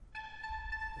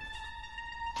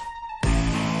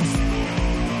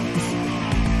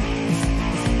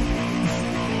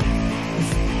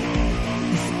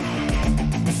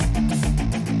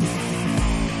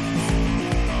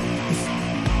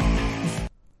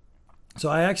So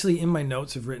I actually, in my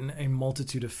notes, have written a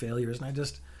multitude of failures, and I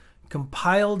just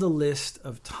compiled a list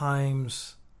of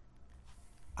times.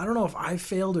 I don't know if I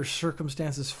failed or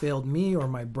circumstances failed me or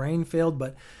my brain failed,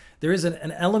 but there is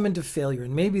an element of failure.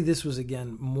 And maybe this was,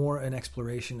 again, more an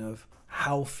exploration of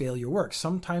how failure works.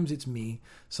 Sometimes it's me,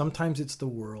 sometimes it's the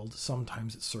world,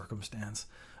 sometimes it's circumstance.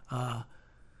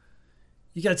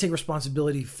 You got to take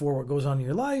responsibility for what goes on in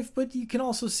your life, but you can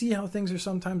also see how things are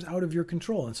sometimes out of your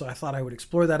control. And so I thought I would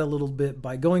explore that a little bit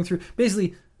by going through,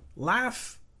 basically,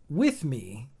 laugh with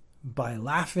me by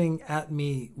laughing at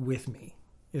me with me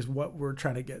is what we're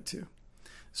trying to get to.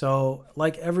 So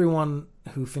like everyone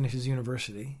who finishes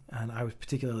university, and I was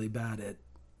particularly bad at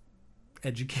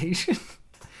education,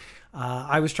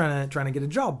 I was trying to get a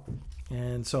job.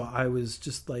 And so I was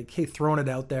just like, hey, throwing it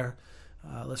out there.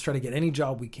 Let's try to get any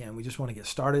job we can. We just want to get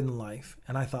started in life.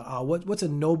 And I thought, what's a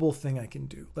noble thing I can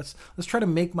do? Let's try to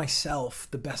make myself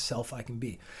the best self I can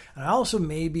be. And I also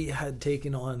maybe had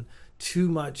taken on too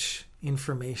much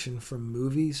information from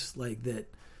movies, like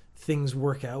that things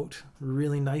work out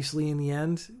really nicely in the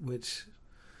end, which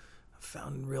I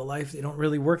found in real life they don't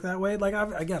really work that way. Like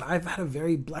I've had a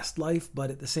very blessed life,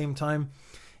 but at the same time,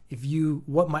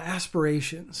 what my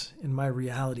aspirations and my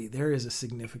reality, there is a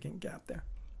significant gap there.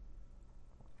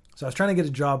 So I was trying to get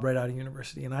a job right out of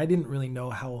university, and I didn't really know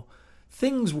how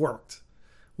things worked.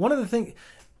 One of the things,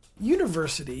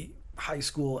 university, high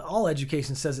school, all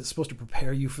education says it's supposed to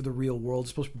prepare you for the real world, it's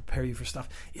supposed to prepare you for stuff.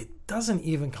 It doesn't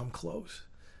even come close.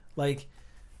 Like,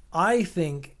 I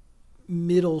think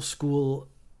middle school,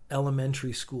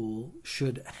 elementary school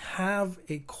should have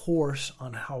a course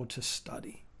on how to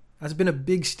study. That's been a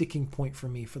big sticking point for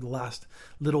me for the last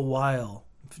little while.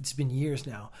 It's been years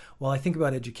now. While I think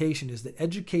about education, is that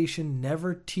education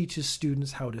never teaches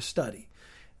students how to study.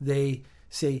 They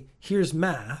say, here's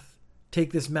math,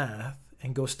 take this math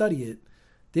and go study it.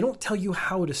 They don't tell you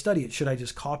how to study it. Should I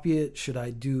just copy it? Should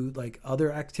I do like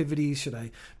other activities? Should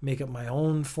I make up my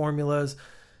own formulas?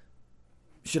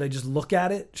 Should I just look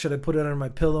at it? Should I put it under my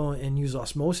pillow and use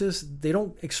osmosis? They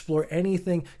don't explore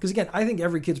anything. Because again, I think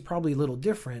every kid's probably a little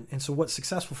different. And so what's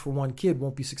successful for one kid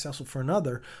won't be successful for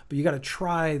another. But you got to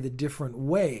try the different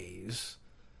ways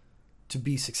to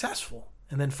be successful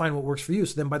and then find what works for you.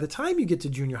 So then by the time you get to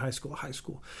junior high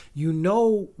school, you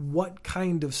know what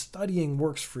kind of studying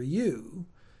works for you.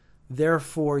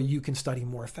 Therefore, you can study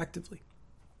more effectively.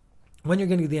 When you're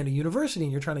getting to the end of university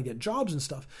and you're trying to get jobs and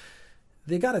stuff,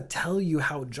 they got to tell you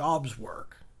how jobs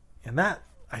work. And that,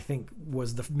 I think,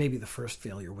 was maybe the first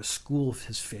failure, was school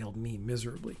has failed me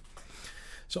miserably.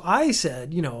 So I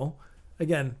said,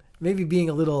 again, maybe being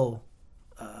a little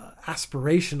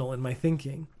aspirational in my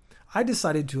thinking, I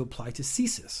decided to apply to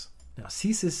CSIS. Now,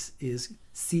 CSIS is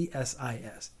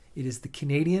CSIS. It is the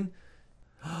Canadian,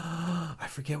 I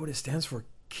forget what it stands for,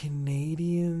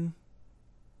 Canadian,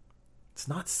 it's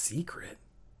not secret.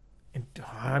 And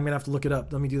I'm going to have to look it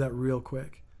up. Let me do that real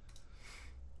quick.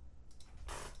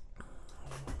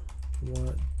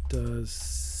 What does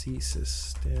CSIS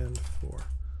stand for?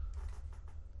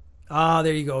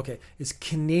 There you go. Okay. It's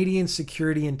Canadian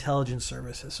Security Intelligence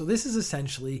Services. So this is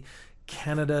essentially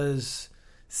Canada's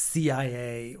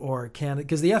CIA or Canada,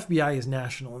 because the FBI is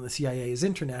national and the CIA is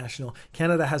international.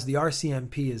 Canada has the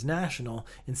RCMP as national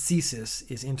and CSIS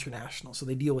is international. So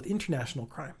they deal with international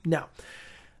crime. Now,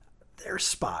 they're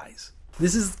spies.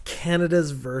 This is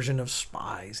Canada's version of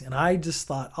spies. And I just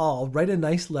thought, I'll write a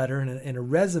nice letter and a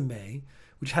resume,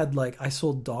 which had I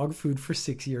sold dog food for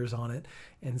 6 years on it,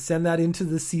 and send that into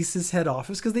the CSIS head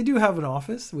office, because they do have an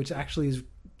office, which actually is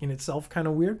in itself kind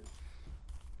of weird.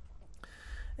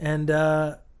 And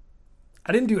I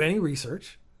didn't do any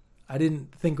research. I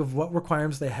didn't think of what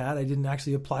requirements they had. I didn't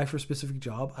actually apply for a specific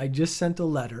job. I just sent a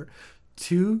letter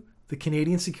to the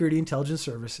Canadian Security Intelligence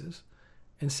Services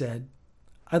and said,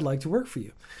 I'd like to work for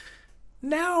you.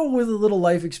 Now, with a little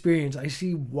life experience, I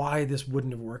see why this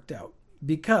wouldn't have worked out.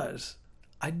 Because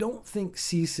I don't think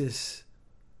CSIS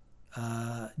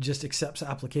just accepts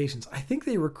applications. I think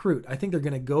they recruit. I think they're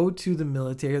going to go to the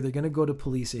military. They're going to go to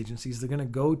police agencies. They're going to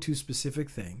go to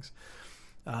specific things.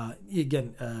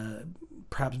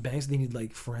 Perhaps banks, they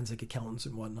need forensic accountants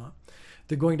and whatnot.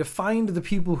 They're going to find the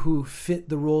people who fit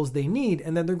the roles they need,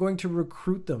 and then they're going to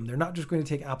recruit them. They're not just going to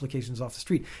take applications off the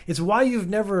street. It's why you've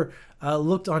never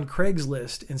looked on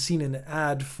Craigslist and seen an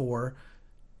ad for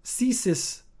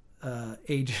CSIS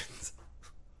agents.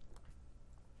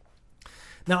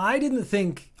 Now,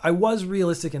 I was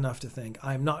realistic enough to think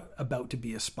I'm not about to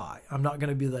be a spy. I'm not going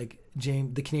to be like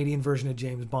the Canadian version of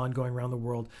James Bond going around the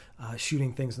world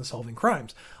shooting things and solving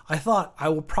crimes. I thought I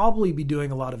will probably be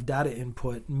doing a lot of data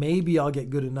input. Maybe I'll get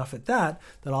good enough at that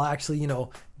I'll actually,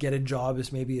 get a job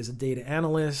as a data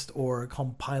analyst or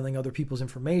compiling other people's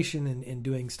information and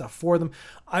doing stuff for them.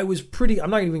 I'm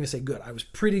not even going to say good. I was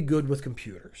pretty good with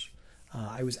computers.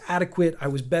 I was adequate. I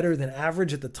was better than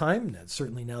average at the time.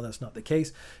 Certainly now that's not the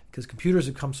case because computers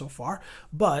have come so far.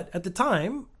 But at the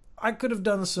time, I could have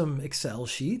done some Excel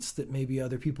sheets that maybe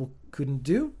other people couldn't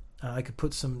do. I could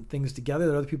put some things together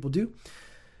that other people do.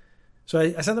 So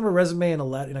I sent them a resume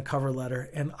and a cover letter,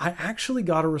 and I actually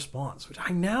got a response, which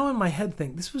I now in my head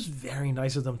think this was very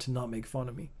nice of them to not make fun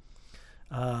of me.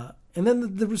 And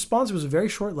then the response was a very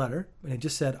short letter, and it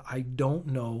just said, I don't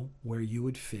know where you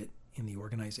would fit in the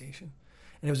organization.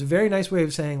 And it was a very nice way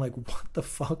of saying, like, what the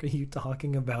fuck are you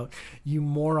talking about, you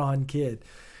moron kid?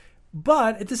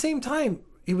 But at the same time,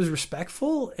 it was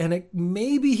respectful, and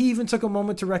maybe he even took a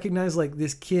moment to recognize, like,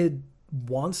 this kid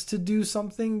wants to do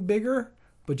something bigger,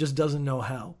 but just doesn't know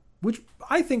how, which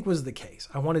I think was the case.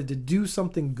 I wanted to do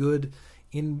something good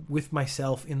with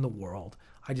myself in the world.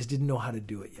 I just didn't know how to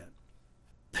do it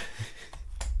yet.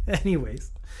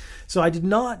 Anyways. So I did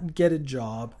not get a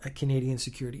job at Canadian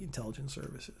Security Intelligence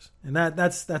Services. And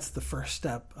that's the first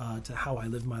step to how I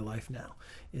live my life now,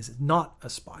 is not a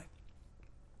spy.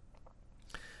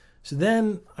 So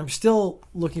then I'm still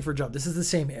looking for a job. This is the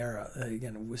same era.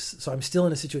 So I'm still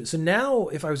in a situation. So now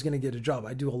if I was going to get a job,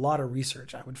 I'd do a lot of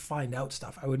research. I would find out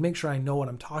stuff. I would make sure I know what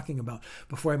I'm talking about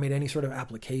before I made any sort of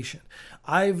application.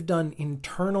 I've done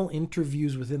internal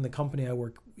interviews within the company I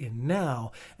work in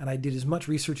now, and I did as much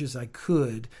research as I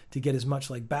could to get as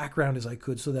much background as I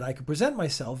could so that I could present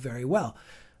myself very well.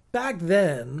 Back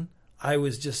then, I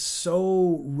was just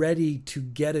so ready to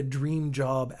get a dream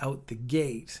job out the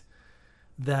gate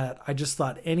that I just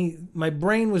thought my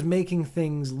brain was making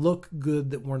things look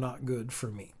good that were not good for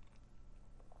me.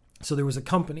 So there was a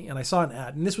company, and I saw an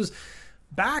ad, and this was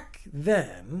back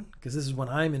then, because this is when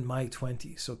I'm in my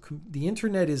 20s. So the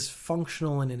internet is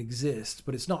functional and it exists,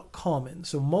 but it's not common.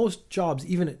 So most jobs,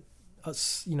 even at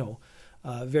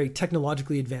very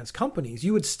technologically advanced companies,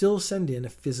 you would still send in a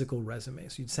physical resume.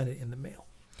 So you'd send it in the mail.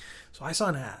 So I saw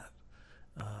an ad.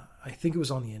 I think it was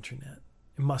on the internet.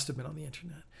 It must have been on the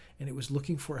internet. And it was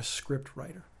looking for a script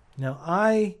writer. Now,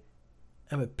 I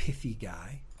am a pithy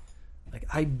guy.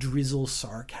 I drizzle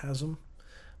sarcasm.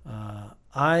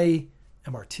 I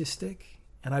am artistic,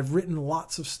 and I've written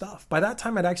lots of stuff. By that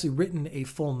time, I'd actually written a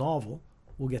full novel.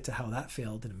 We'll get to how that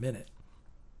failed in a minute.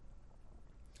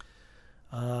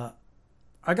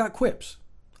 I got quips.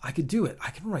 I could do it.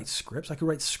 I can write scripts. I could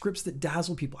write scripts that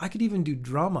dazzle people. I could even do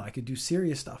drama. I could do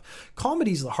serious stuff.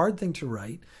 Comedy is the hard thing to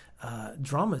write.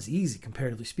 Drama is easy,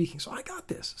 comparatively speaking. So I got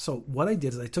this. So what I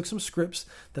did is I took some scripts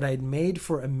that I had made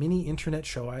for a mini internet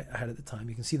show I had at the time.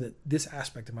 You can see that this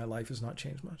aspect of my life has not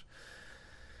changed much.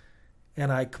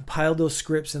 And I compiled those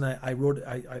scripts, and I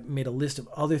made a list of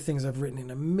other things I've written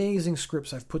in amazing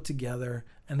scripts I've put together.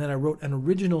 And then I wrote an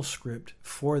original script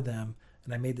for them,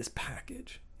 and I made this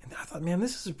package. And I thought, man,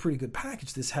 this is a pretty good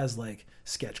package. This has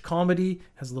sketch comedy,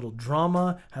 has a little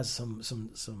drama, has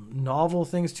some novel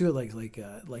things to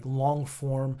it, like long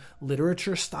form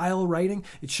literature style writing.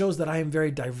 It shows that I am very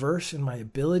diverse in my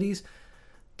abilities.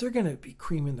 They're gonna be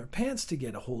creaming their pants to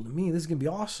get a hold of me. This is gonna be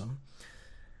awesome.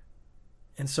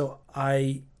 And so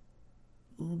I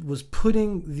was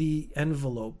putting the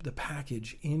envelope, the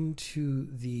package, into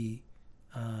the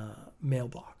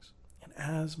mailbox, and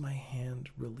as my hand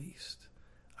released,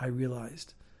 I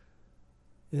realized,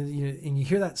 and you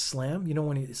hear that slam,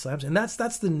 when it slams, and that's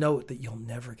the note that you'll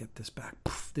never get this back.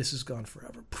 Poof, this is gone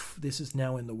forever. Poof, this is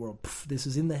now in the world. Poof, this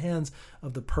is in the hands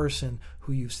of the person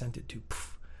who you've sent it to.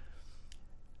 Poof.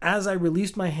 As I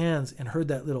released my hands and heard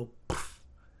that little poof,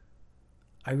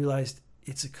 I realized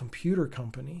it's a computer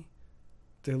company.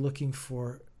 They're looking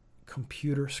for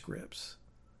computer scripts,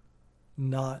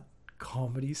 not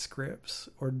comedy scripts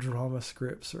or drama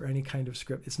scripts or any kind of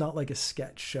script. It's not like a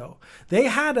sketch show. They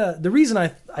had the reason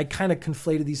I kind of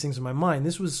conflated these things in my mind,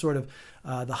 this was sort of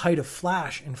the height of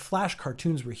Flash, and Flash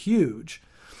cartoons were huge.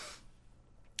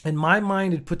 And my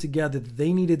mind had put together that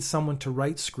they needed someone to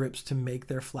write scripts to make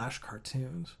their Flash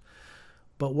cartoons.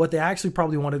 But what they actually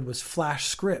probably wanted was Flash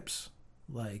scripts,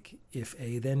 like if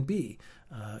A then B,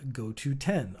 go to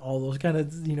 10, all those kind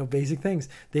of basic things.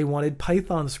 They wanted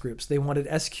Python scripts, they wanted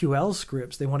SQL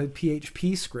scripts, they wanted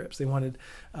PHP scripts, they wanted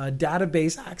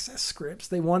database access scripts,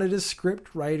 they wanted a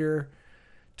script writer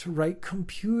to write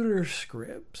computer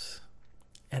scripts.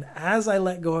 And as I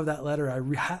let go of that letter,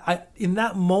 in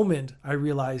that moment, I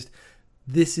realized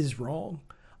this is wrong.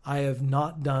 I've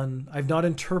not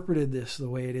interpreted this the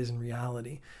way it is in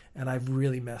reality, and I've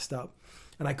really messed up.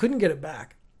 And I couldn't get it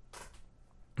back.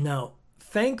 Now,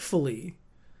 thankfully,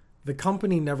 the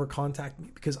company never contacted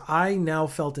me because I now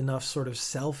felt enough sort of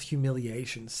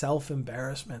self-humiliation,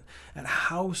 self-embarrassment at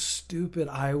how stupid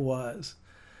I was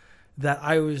that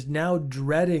I was now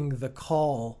dreading the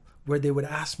call where they would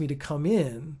ask me to come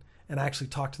in and actually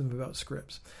talk to them about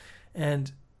scripts.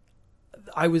 And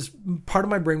part of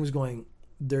my brain was going,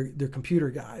 they're computer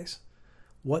guys.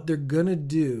 What they're going to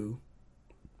do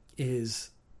is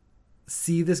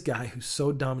see this guy who's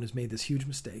so dumb and has made this huge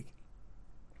mistake.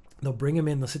 They'll bring him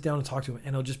in, they'll sit down and talk to him, and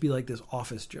it'll just be like this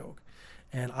office joke.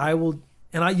 And I would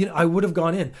have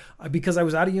gone in because I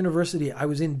was out of university. I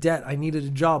was in debt. I needed a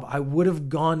job. I would have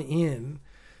gone in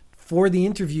for the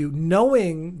interview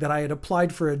knowing that I had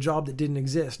applied for a job that didn't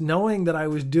exist, knowing that I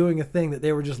was doing a thing that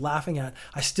they were just laughing at.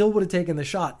 I still would have taken the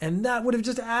shot, and that would have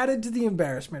just added to the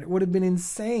embarrassment. It would have been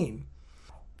insane.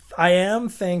 I am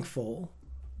thankful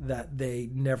that they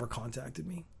never contacted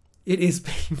me. It is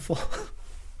painful.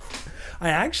 I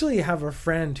actually have a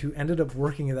friend who ended up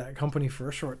working at that company for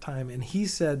a short time, and he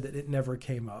said that it never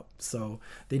came up. So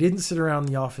they didn't sit around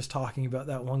the office talking about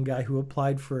that one guy who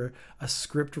applied for a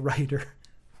script writer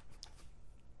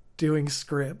doing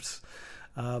scripts,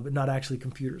 but not actually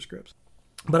computer scripts.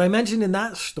 But I mentioned in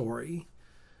that story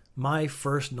my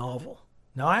first novel.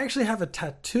 Now, I actually have a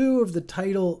tattoo of the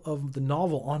title of the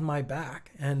novel on my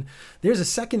back, and there's a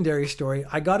secondary story.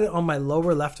 I got it on my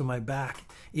lower left of my back.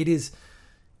 It is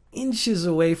inches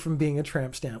away from being a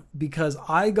tramp stamp because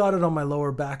I got it on my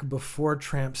lower back before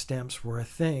tramp stamps were a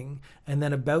thing. And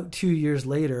then about 2 years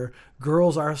later,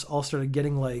 girls all started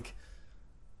getting like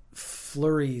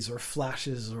flurries or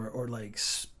flashes or like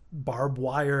barbed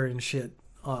wire and shit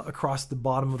across the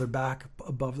bottom of their back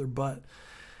above their butt.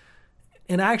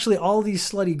 And actually all these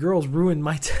slutty girls ruined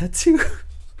my tattoo.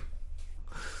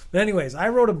 But anyways, I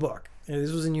wrote a book. And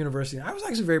this was in university. I was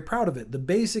actually very proud of it. The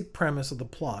basic premise of the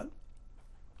plot,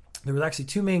 there was actually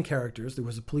two main characters. There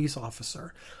was a police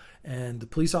officer, and the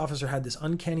police officer had this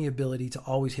uncanny ability to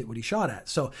always hit what he shot at.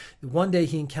 So one day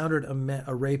he encountered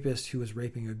a rapist who was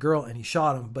raping a girl, and he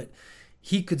shot him, but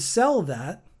he could sell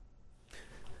that.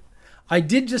 I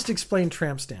did just explain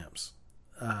tramp stamps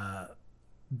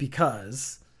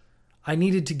because I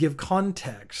needed to give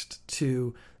context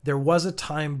to there was a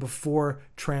time before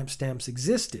tramp stamps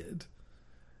existed.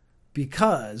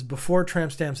 Because before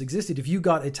tramp stamps existed, if you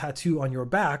got a tattoo on your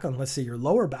back, on let's say your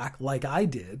lower back, like I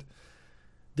did,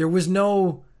 there was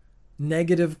no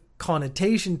negative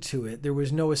connotation to it. There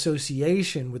was no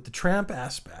association with the tramp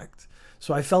aspect.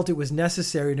 So I felt it was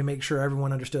necessary to make sure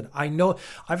everyone understood. I know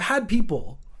I've had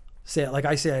people say, like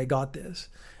I say, I got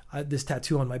this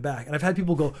tattoo on my back. And I've had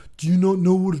people go, do you not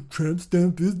know what a tramp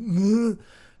stamp is?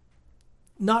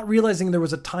 Not realizing there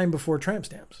was a time before tramp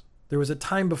stamps. There was a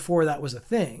time before that was a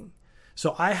thing.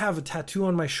 So I have a tattoo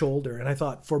on my shoulder, and I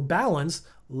thought for balance,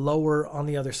 lower on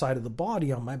the other side of the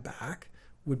body on my back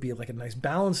would be like a nice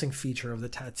balancing feature of the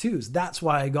tattoos. That's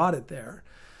why I got it there.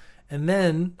 And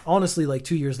then, honestly, like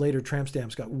 2 years later, tramp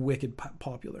stamps got wicked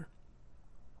popular.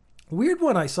 Weird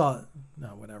one I saw. No,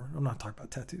 whatever. I'm not talking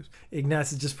about tattoos.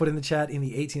 Ignaz has just put in the chat in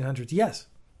the 1800s. Yes,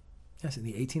 in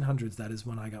the 1800s, that is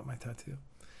when I got my tattoo.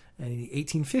 And in the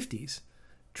 1850s,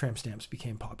 tramp stamps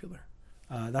became popular.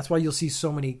 That's why you'll see so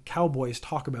many cowboys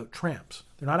talk about tramps.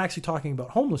 They're not actually talking about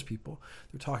homeless people.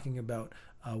 They're talking about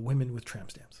women with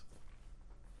tramp stamps.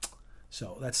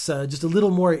 So that's just a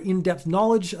little more in-depth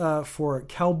knowledge for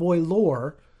cowboy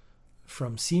lore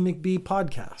from C. McBee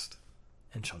Podcast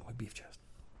and Chungwood Beef Chest.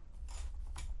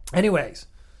 Anyways,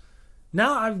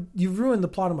 now you've ruined the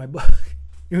plot of my book.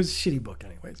 It was a shitty book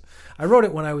anyways. I wrote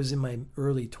it when I was in my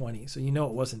early 20s, so you know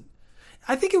it wasn't.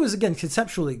 I think it was, again,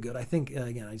 conceptually good. I think,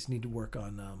 again, I just need to work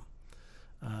on,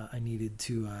 I needed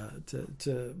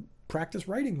to practice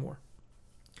writing more.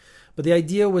 But the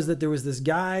idea was that there was this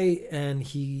guy, and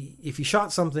if he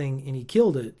shot something and he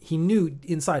killed it, he knew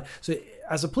inside. So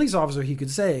as a police officer, he could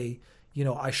say, you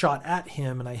know, I shot at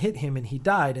him and I hit him and he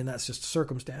died, and that's just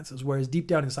circumstances. Whereas deep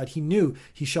down inside, he knew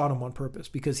he shot him on purpose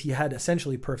because he had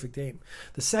essentially perfect aim.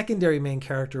 The secondary main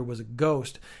character was a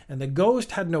ghost, and the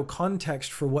ghost had no context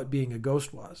for what being a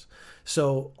ghost was.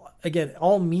 So again,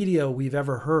 all media we've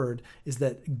ever heard is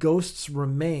that ghosts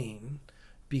remain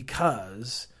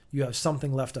because you have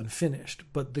something left unfinished.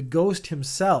 But the ghost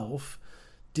himself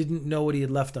didn't know what he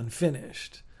had left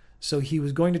unfinished. So he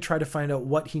was going to try to find out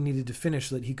what he needed to finish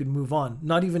so that he could move on,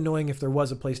 not even knowing if there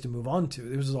was a place to move on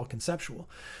to. It was all conceptual.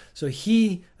 So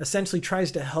he essentially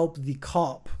tries to help the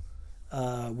cop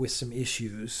with some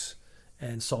issues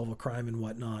and solve a crime and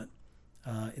whatnot.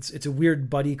 It's a weird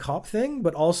buddy cop thing,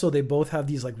 but also they both have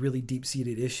these like really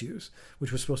deep-seated issues,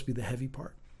 which was supposed to be the heavy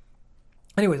part.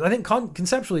 Anyways, I think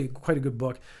conceptually quite a good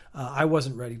book. I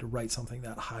wasn't ready to write something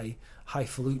that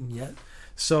highfalutin yet.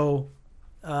 So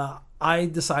I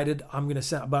decided I'm going to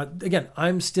send, but again,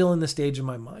 I'm still in the stage in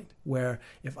my mind where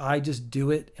if I just do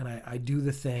it and I do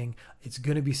the thing, it's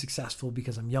going to be successful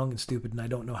because I'm young and stupid and I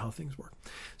don't know how things work.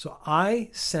 So I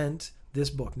sent this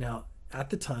book. Now, at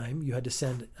the time, you had to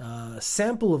send a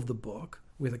sample of the book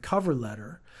with a cover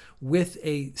letter, with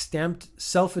a stamped,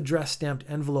 self-addressed stamped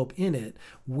envelope in it,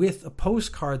 with a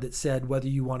postcard that said whether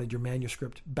you wanted your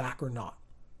manuscript back or not.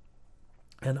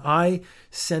 And I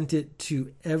sent it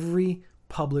to every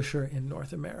publisher in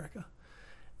North America.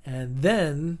 And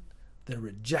then the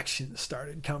rejection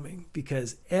started coming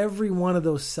because every one of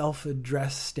those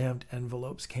self-addressed stamped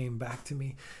envelopes came back to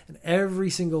me, and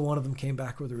every single one of them came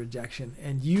back with a rejection.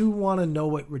 And you want to know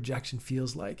what rejection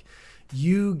feels like.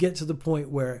 You get to the point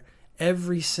where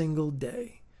every single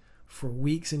day for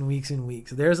weeks and weeks and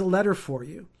weeks, there's a letter for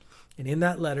you. And in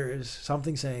that letter is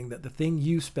something saying that the thing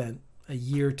you spent a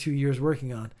year, 2 years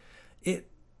working on, it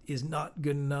is not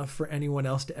good enough for anyone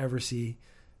else to ever see.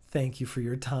 Thank you for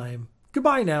your time.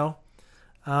 Goodbye now.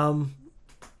 And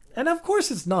of course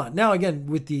it's not. Now, again,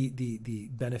 with the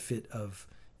benefit of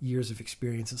years of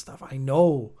experience and stuff, I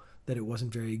know that it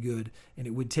wasn't very good and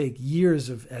it would take years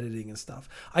of editing and stuff.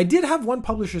 I did have one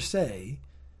publisher say,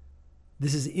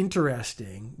 this is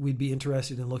interesting. We'd be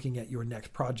interested in looking at your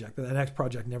next project. But that next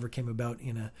project never came about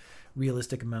in a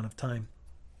realistic amount of time.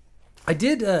 I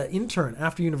did intern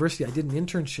after university. I did an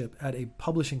internship at a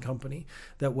publishing company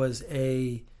that was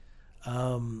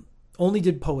only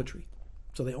did poetry.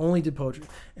 So they only did poetry.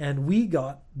 And we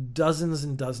got dozens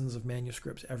and dozens of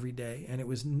manuscripts every day. And it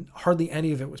was hardly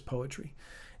any of it was poetry.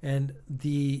 And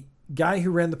the guy who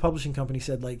ran the publishing company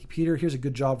said, like, Peter, here's a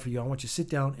good job for you. I want you to sit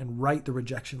down and write the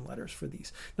rejection letters for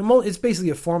these. Now, it's basically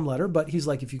a form letter, but he's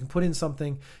like, if you can put in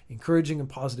something encouraging and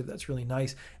positive, that's really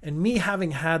nice. And me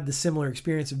having had the similar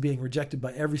experience of being rejected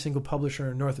by every single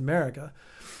publisher in North America,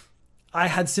 I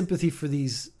had sympathy for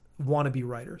these wannabe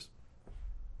writers.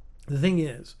 The thing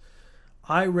is,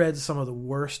 I read some of the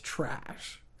worst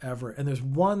trash ever, and there's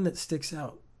one that sticks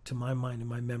out to my mind and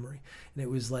my memory, and it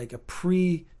was like a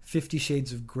pre 50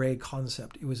 Shades of Grey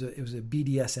concept. It was a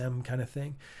BDSM kind of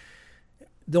thing.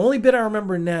 The only bit I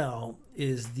remember now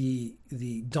is the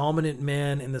dominant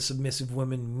man and the submissive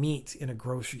woman meet in a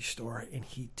grocery store, and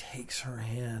he takes her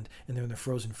hand, and they're in the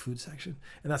frozen food section,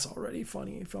 and that's already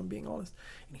funny if I'm being honest.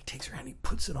 And he takes her hand, he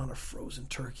puts it on a frozen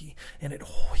turkey, and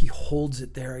he holds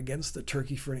it there against the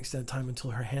turkey for an extended time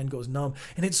until her hand goes numb,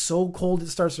 and it's so cold it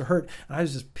starts to hurt. And I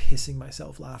was just pissing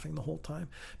myself laughing the whole time,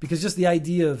 because just the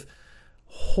idea of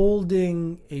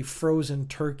holding a frozen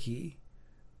turkey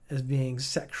as being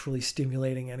sexually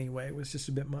stimulating anyway was just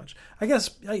a bit much. I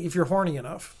guess if you're horny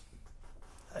enough,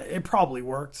 it probably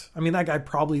worked. I mean, the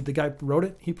guy who wrote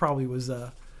it, he probably was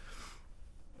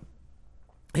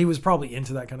probably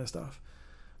into that kind of stuff.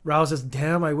 Rouse says,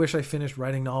 damn, I wish I finished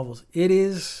writing novels. It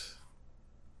is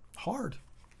hard.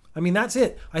 I mean, that's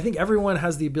it. I think everyone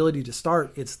has the ability to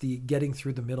start. It's the getting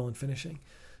through the middle and finishing.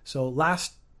 So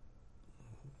last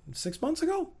 6 months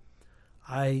ago,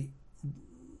 I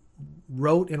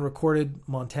wrote and recorded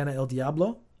Montana El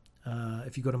Diablo.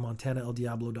 If you go to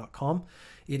montanaeldiablo.com,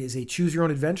 it is a choose your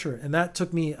own adventure. And that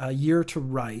took me a year to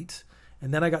write.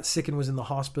 And then I got sick and was in the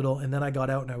hospital. And then I got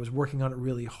out and I was working on it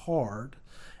really hard.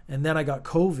 And then I got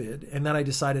COVID. And then I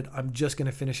decided I'm just going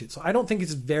to finish it. So I don't think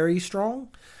it's very strong.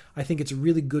 I think it's a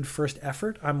really good first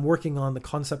effort. I'm working on the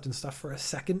concept and stuff for a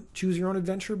second choose your own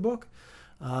adventure book.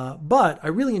 But I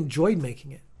really enjoyed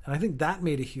making it. And I think that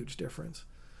made a huge difference.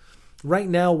 Right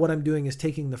now, what I'm doing is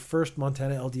taking the first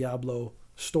Montana El Diablo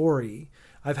story.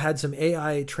 I've had some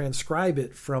AI transcribe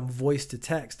it from voice to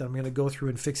text. I'm going to go through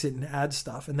and fix it and add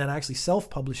stuff and then actually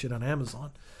self-publish it on Amazon.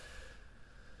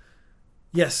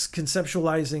 Yes,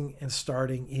 conceptualizing and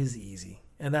starting is easy.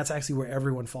 And that's actually where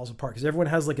everyone falls apart, because everyone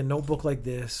has like a notebook like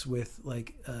this with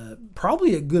like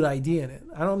probably a good idea in it.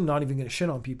 I'm not even going to shit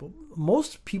on people.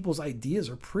 Most people's ideas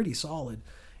are pretty solid.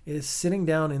 It is sitting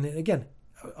down and again,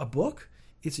 a book,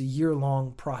 it's a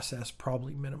year-long process,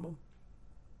 probably minimum.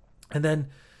 And then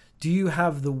do you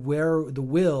have the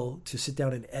will to sit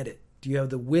down and edit? Do you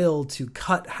have the will to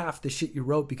cut half the shit you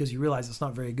wrote because you realize it's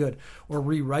not very good, or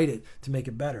rewrite it to make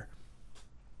it better?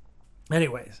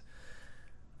 Anyways,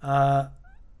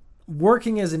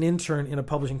 working as an intern in a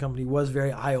publishing company was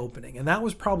very eye-opening. And that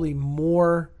was probably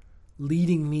more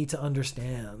leading me to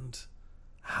understand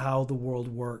how the world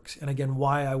works. And again,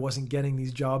 why I wasn't getting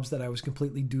these jobs that I was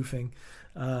completely doofing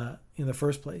in the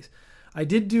first place. I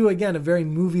did do, again, a very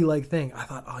movie-like thing. I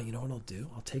thought, oh, you know what I'll do?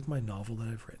 I'll take my novel that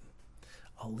I've written.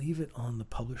 I'll leave it on the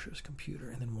publisher's computer.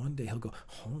 And then one day he'll go,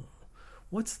 oh,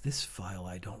 what's this file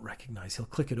I don't recognize? He'll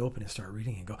click it open and start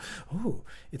reading and go, oh,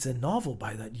 it's a novel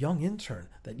by that young intern,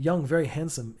 that young, very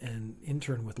handsome and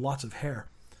intern with lots of hair.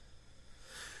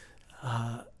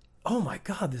 Oh my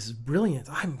God, this is brilliant.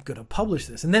 I'm going to publish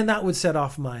this. And then that would set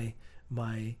off my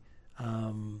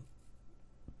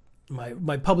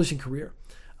publishing career.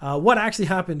 What actually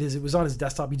happened is it was on his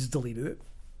desktop. He just deleted it.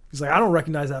 He's like, I don't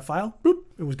recognize that file. Boop,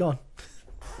 it was gone.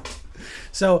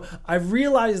 So I've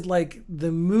realized like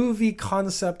the movie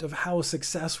concept of how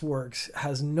success works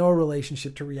has no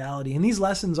relationship to reality. And these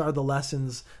lessons are the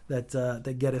lessons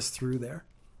that get us through there.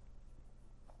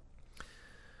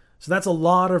 So that's a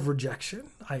lot of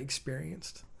rejection I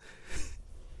experienced.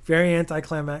 Very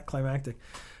anticlimactic.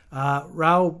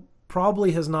 Rao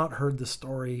probably has not heard the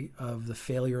story of the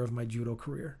failure of my judo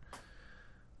career,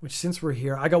 which, since we're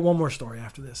here, I got one more story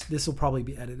after this. This will probably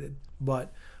be edited,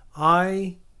 but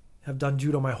I have done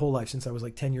judo my whole life since I was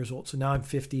like 10 years old. So now I'm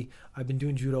 50. I've been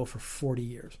doing judo for 40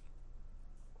 years.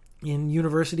 In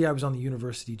university, I was on the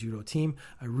university judo team.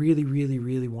 I really, really,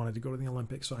 really wanted to go to the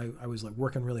Olympics, so I was like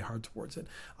working really hard towards it.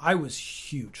 I was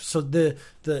huge. So the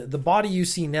body you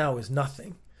see now is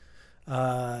nothing.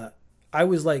 I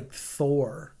was like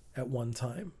Thor at one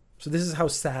time. So this is how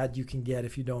sad you can get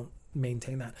if you don't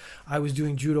maintain that. I was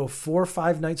doing judo 4 or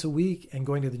 5 nights a week and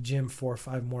going to the gym 4 or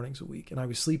 5 mornings a week, and I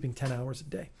was sleeping 10 hours a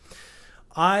day.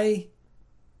 I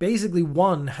basically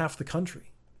won half the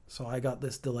country. So I got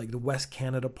the West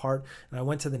Canada part, and I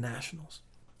went to the nationals.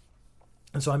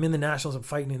 And so I'm in the nationals, I'm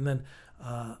fighting, and then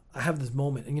I have this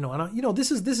moment, and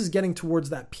this is getting towards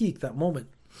that peak, that moment.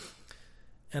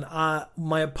 And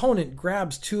my opponent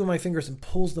grabs 2 of my fingers and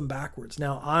pulls them backwards.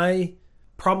 Now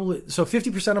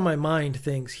 50% of my mind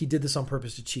thinks he did this on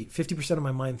purpose to cheat. 50% of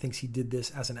my mind thinks he did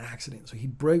this as an accident. So he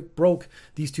broke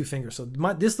these 2 fingers. So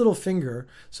this little finger,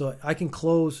 so you can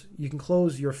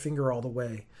close your finger all the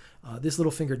way. This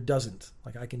little finger doesn't.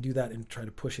 Like, I can do that and try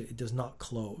to push it. It does not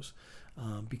close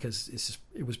because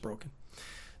it was broken.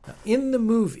 Now, in the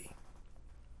movie,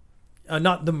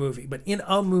 not the movie, but in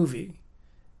a movie,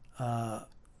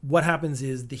 what happens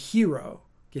is the hero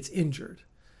gets injured,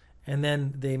 and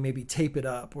then they maybe tape it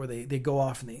up, or they go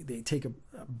off and they take a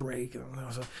break,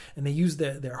 and they use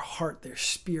their heart, their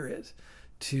spirit,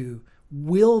 to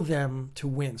will them to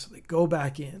win. So they go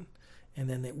back in. And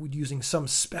then they would, using some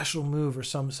special move or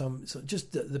so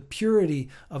just the purity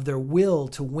of their will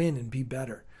to win and be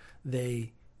better,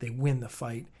 they win the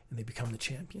fight and they become the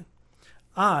champion.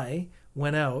 I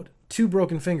went out, 2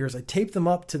 broken fingers. I taped them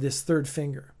up to this 3rd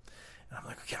finger. And I'm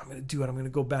like, okay, I'm going to do it. I'm going to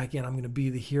go back in. I'm going to be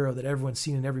the hero that everyone's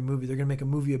seen in every movie. They're going to make a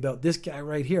movie about this guy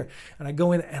right here. And I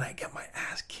go in and I get my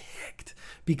ass kicked,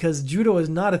 because judo is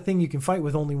not a thing you can fight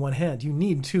with only one hand. You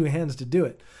need 2 hands to do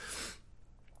it.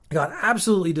 Got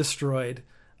absolutely destroyed.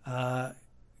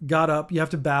 Got up. You have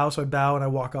to bow. So I bow and I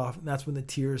walk off. And that's when the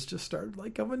tears just started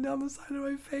like coming down the side of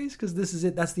my face, because this is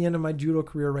it. That's the end of my judo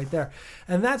career right there.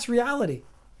 And that's reality.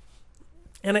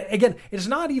 And again, it's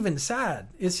not even sad.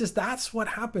 It's just that's what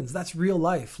happens. That's real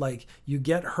life. Like, you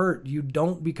get hurt. You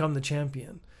don't become the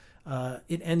champion.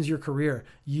 It ends your career.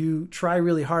 You try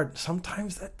really hard.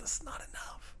 Sometimes that's not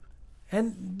enough.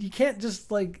 And you can't just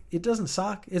it doesn't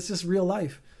suck. It's just real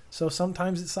life. So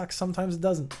sometimes it sucks, sometimes it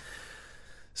doesn't.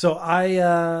 So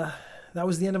that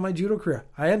was the end of my judo career.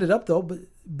 I ended up, though, but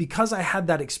because I had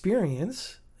that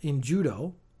experience in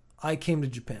judo, I came to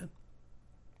Japan.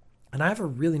 And I have a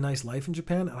really nice life in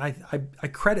Japan, and I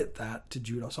credit that to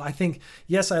judo. So I think,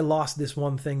 yes, I lost this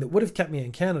one thing that would have kept me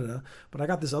in Canada, but I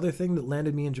got this other thing that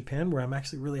landed me in Japan where I'm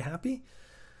actually really happy.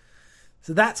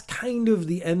 So that's kind of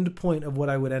the end point of what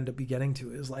I would end up getting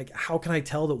to, is like, how can I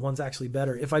tell that one's actually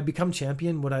better? If I become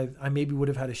champion, I maybe would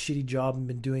have had a shitty job and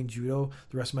been doing judo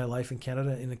the rest of my life in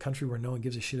Canada, in a country where no one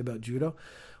gives a shit about judo.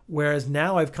 Whereas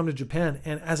now I've come to Japan,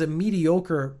 and as a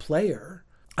mediocre player,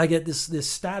 I get this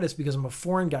status because I'm a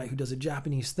foreign guy who does a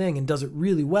Japanese thing and does it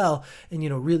really well,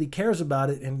 and really cares about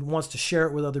it and wants to share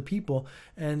it with other people,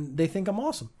 and they think I'm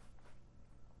awesome.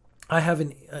 I have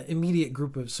an immediate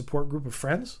support group of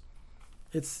friends.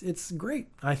 It's great.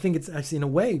 I think it's actually, in a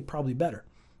way, probably better.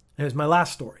 And it's my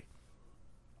last story.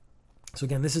 So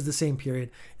again, this is the same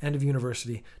period, end of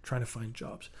university, trying to find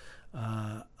jobs.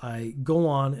 I go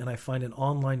on and I find an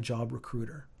online job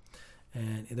recruiter,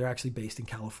 and they're actually based in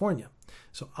California.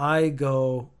 So I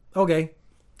go, okay,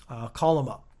 I'll call them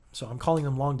up. So I'm calling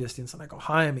them long distance, and I go,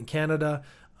 hi, I'm in Canada.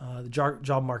 The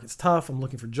job market's tough. I'm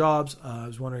looking for jobs. I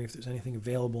was wondering if there's anything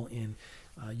available in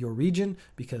your region,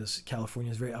 because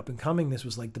California is very up and coming. This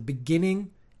was like the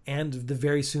beginning and the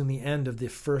very soon the end of the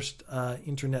first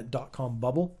internet.com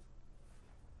bubble.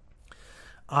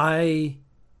 I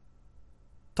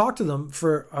talked to them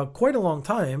for quite a long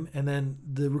time, and then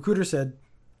the recruiter said,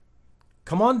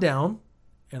 come on down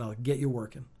and I'll get you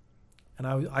working. And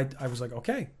I was like,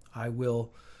 okay, I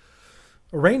will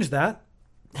arrange that.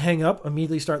 Hang up,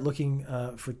 immediately start looking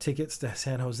for tickets to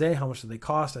San Jose. How much do they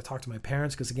cost? I talked to my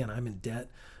parents because, again, I'm in debt.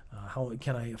 How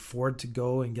can I afford to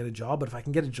go and get a job? But if I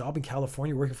can get a job in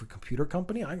California working for a computer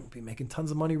company, I'm going to be making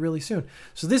tons of money really soon.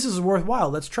 So this is worthwhile.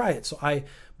 Let's try it. So I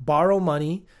borrow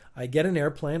money. I get an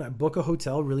airplane. I book a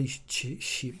hotel, really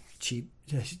cheap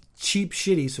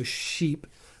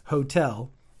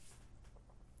hotel.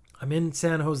 I'm in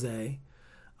San Jose.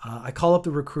 I call up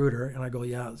the recruiter and I go,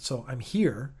 yeah, so I'm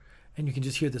here. And you can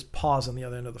just hear this pause on the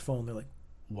other end of the phone. They're like,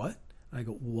 what? I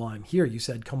go, well, I'm here. You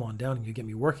said, come on down and you get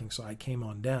me working. So I came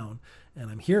on down and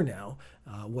I'm here now.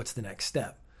 What's the next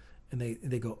step? And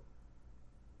they go,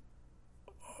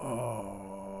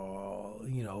 oh,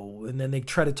 and then they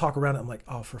try to talk around it. I'm like,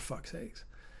 oh, for fuck's sakes.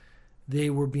 They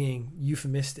were being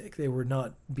euphemistic. They were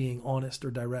not being honest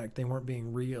or direct. They weren't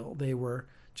being real. They were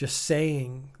just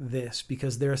saying this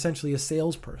because they're essentially a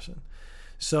salesperson.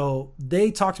 So they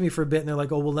talked to me for a bit and they're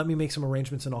like, oh, well, let me make some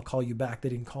arrangements and I'll call you back. They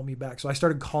didn't call me back. So I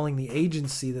started calling the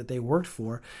agency that they worked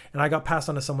for, and I got passed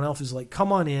on to someone else who's like,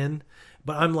 come on in.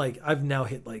 But I'm like, I've now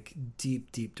hit like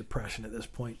deep, deep depression at this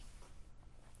point.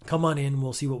 Come on in.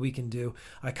 We'll see what we can do.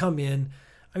 I come in.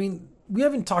 I mean, we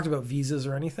haven't talked about visas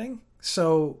or anything.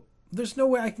 So there's no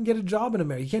way I can get a job in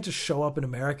America. You can't just show up in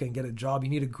America and get a job. You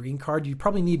need a green card. You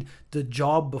probably need the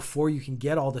job before you can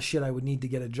get all the shit I would need to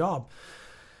get a job.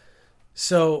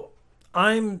 So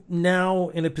I'm now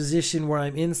in a position where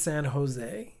I'm in San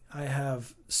Jose. I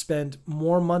have spent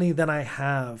more money than I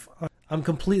have. I'm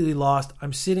completely lost.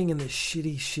 I'm sitting in this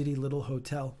shitty little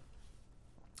hotel.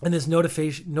 And this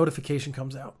notification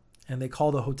comes out. And they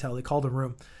call the hotel. They call the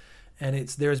room. And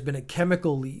there's been a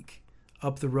chemical leak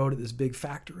up the road at this big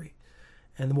factory.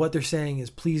 And what they're saying is,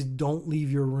 please don't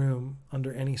leave your room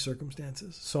under any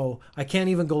circumstances. So I can't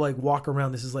even go like walk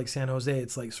around. This is like San Jose.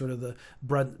 It's like sort of the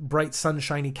bright,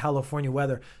 sunshiny California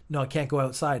weather. No, I can't go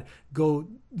outside. Go,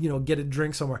 get a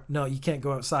drink somewhere. No, you can't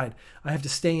go outside. I have to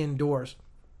stay indoors.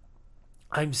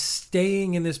 I'm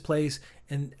staying in this place.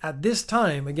 And at this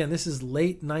time, again, this is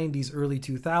late 90s, early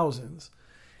 2000s.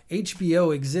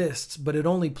 HBO exists, but it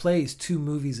only plays 2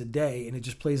 movies a day, and it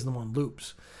just plays them on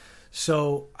loops.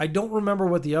 So I don't remember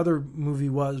what the other movie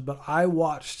was, but I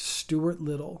watched Stuart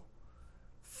Little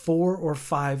 4 or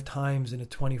 5 times in a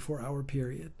 24-hour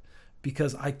period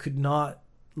because I could not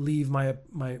leave my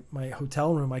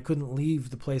hotel room. I couldn't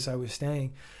leave the place I was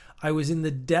staying. I was in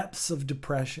the depths of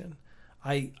depression.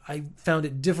 I found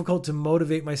it difficult to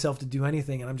motivate myself to do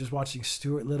anything, and I'm just watching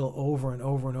Stuart Little over and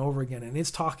over and over again. And it's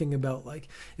talking about like,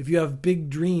 if you have big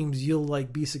dreams, you'll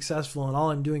like be successful. And all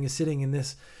I'm doing is sitting in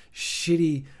this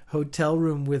shitty hotel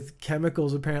room with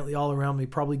chemicals apparently all around me,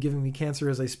 probably giving me cancer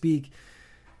as I speak,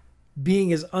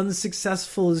 being as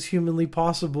unsuccessful as humanly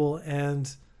possible.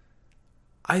 And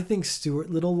I think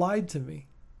Stuart Little lied to me.